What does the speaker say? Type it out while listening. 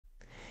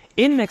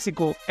In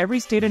Mexico,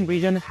 every state and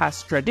region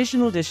has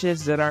traditional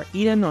dishes that are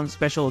eaten on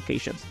special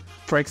occasions.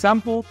 For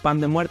example, pan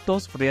de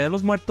muertos for Día de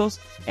los Muertos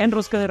and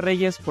rosca de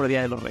reyes for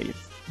Día de los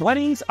Reyes.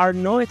 Weddings are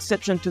no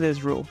exception to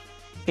this rule.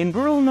 In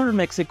rural northern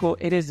Mexico,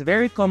 it is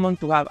very common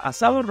to have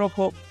Asado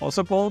Rojo,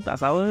 also called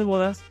Asado de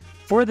Bodas,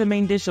 for the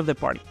main dish of the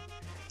party.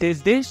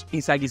 This dish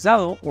is a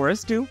guisado, or a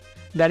stew,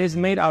 that is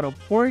made out of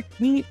pork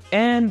meat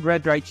and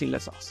red dry chile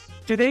sauce.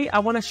 Today, I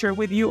want to share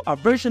with you a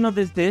version of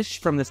this dish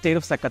from the state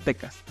of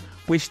Zacatecas,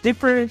 which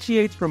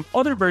differentiates from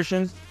other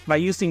versions by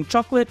using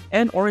chocolate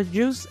and orange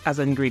juice as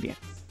ingredients.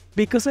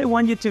 Because I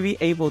want you to be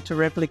able to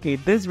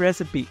replicate this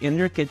recipe in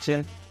your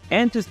kitchen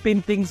and to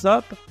spin things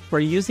up, we're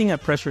using a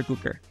pressure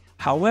cooker.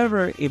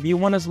 However, if you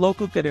want to slow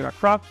cook it in a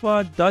crock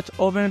pot, Dutch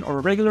oven,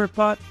 or regular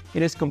pot,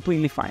 it is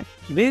completely fine.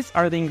 These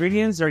are the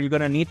ingredients that you're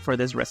going to need for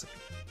this recipe.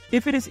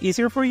 If it is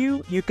easier for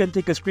you, you can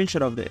take a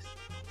screenshot of this.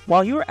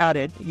 While you're at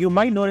it, you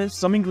might notice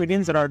some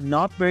ingredients that are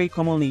not very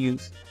commonly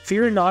used.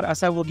 Fear not,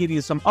 as I will give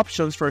you some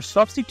options for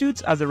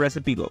substitutes as the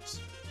recipe goes.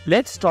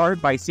 Let's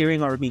start by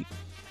searing our meat.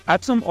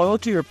 Add some oil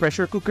to your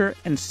pressure cooker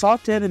and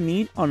saute the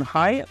meat on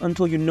high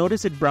until you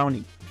notice it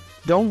browning.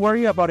 Don't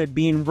worry about it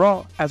being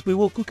raw, as we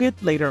will cook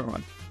it later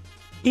on.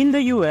 In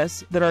the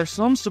US, there are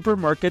some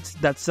supermarkets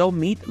that sell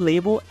meat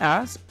labeled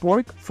as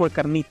pork for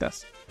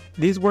carnitas.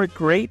 These work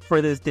great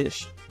for this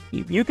dish.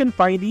 If you can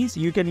find these,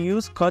 you can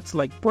use cuts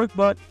like pork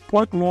butt,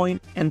 pork loin,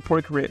 and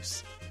pork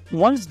ribs.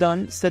 Once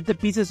done, set the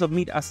pieces of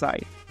meat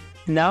aside.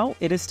 Now,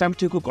 it is time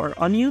to cook our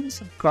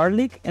onions,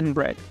 garlic, and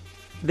bread.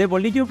 The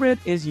Bolillo Bread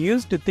is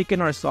used to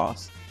thicken our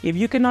sauce. If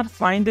you cannot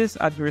find this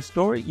at your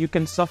store, you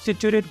can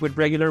substitute it with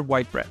regular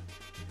white bread.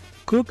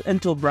 Cook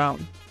until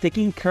brown,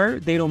 taking care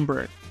they don't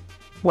burn.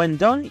 When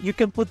done, you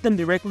can put them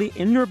directly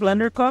in your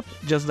blender cup,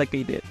 just like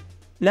I did.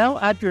 Now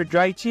add your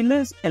dried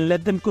chiles and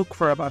let them cook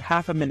for about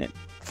half a minute.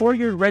 For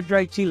your red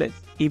dried chiles,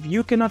 if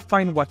you cannot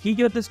find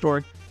Guajillo at the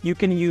store, you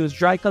can use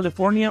dry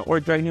California or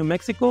dry New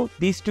Mexico.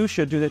 These two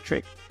should do the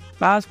trick.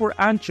 As for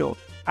ancho,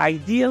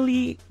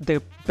 ideally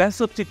the best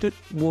substitute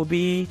will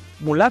be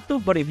mulatto,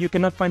 but if you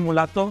cannot find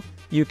mulatto,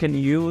 you can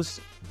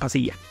use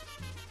pasilla.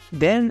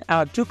 Then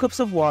add 2 cups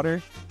of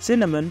water,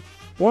 cinnamon,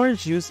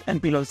 orange juice,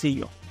 and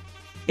piloncillo.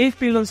 If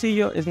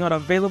piloncillo is not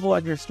available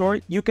at your store,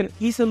 you can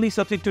easily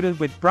substitute it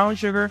with brown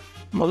sugar,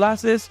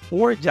 molasses,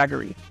 or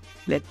jaggery.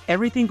 Let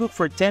everything cook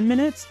for 10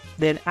 minutes,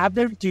 then add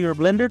them to your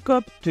blender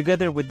cup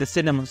together with the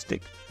cinnamon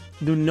stick.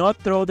 Do not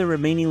throw the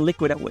remaining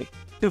liquid away.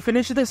 To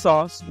finish the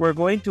sauce, we're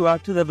going to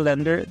add to the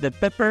blender the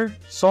pepper,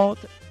 salt,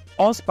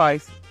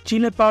 allspice,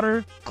 chile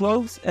powder,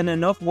 cloves, and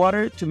enough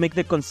water to make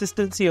the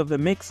consistency of the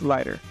mix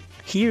lighter.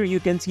 Here you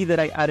can see that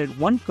I added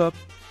 1 cup,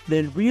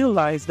 then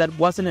realized that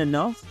wasn't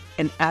enough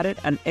and added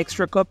an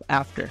extra cup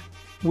after.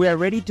 We are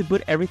ready to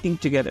put everything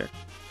together.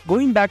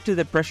 Going back to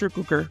the pressure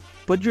cooker,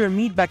 put your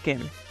meat back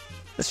in.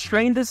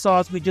 Strain the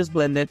sauce we just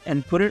blended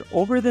and put it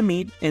over the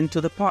meat into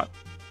the pot.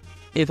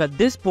 If at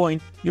this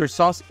point your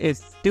sauce is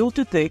still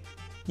too thick,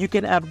 you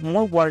can add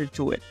more water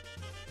to it.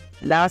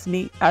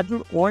 Lastly, add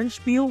your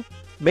orange peel,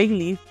 bay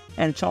leaf,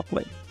 and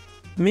chocolate.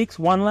 Mix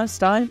one last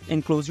time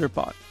and close your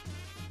pot.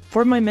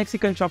 For my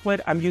Mexican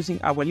chocolate, I'm using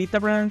Abuelita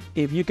brand.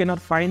 If you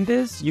cannot find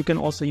this, you can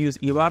also use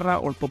Ibarra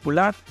or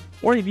Popular.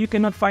 Or if you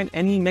cannot find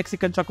any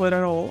Mexican chocolate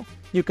at all,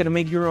 you can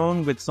make your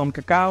own with some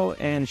cacao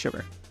and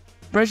sugar.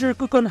 Pressure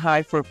cook on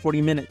high for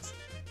 40 minutes.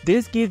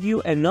 This gives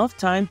you enough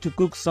time to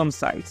cook some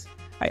sides.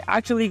 I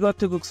actually got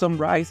to cook some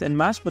rice and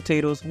mashed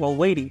potatoes while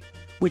waiting,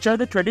 which are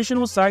the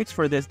traditional sides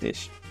for this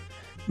dish.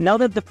 Now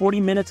that the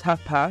 40 minutes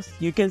have passed,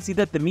 you can see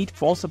that the meat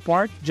falls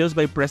apart just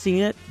by pressing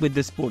it with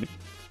the spoon.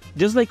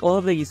 Just like all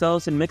of the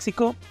guisados in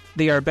Mexico,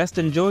 they are best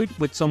enjoyed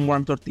with some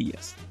warm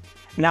tortillas.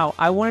 Now,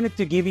 I wanted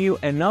to give you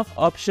enough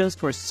options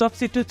for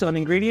substitutes on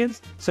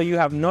ingredients so you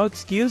have no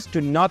excuse to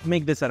not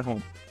make this at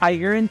home. I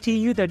guarantee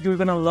you that you're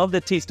gonna love the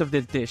taste of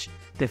this dish.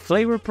 The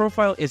flavor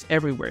profile is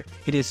everywhere.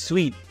 It is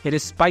sweet, it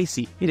is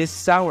spicy, it is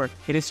sour,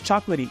 it is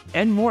chocolatey,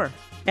 and more.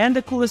 And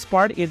the coolest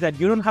part is that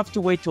you don't have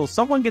to wait till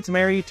someone gets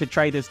married to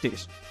try this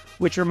dish.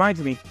 Which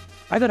reminds me,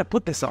 I gotta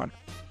put this on.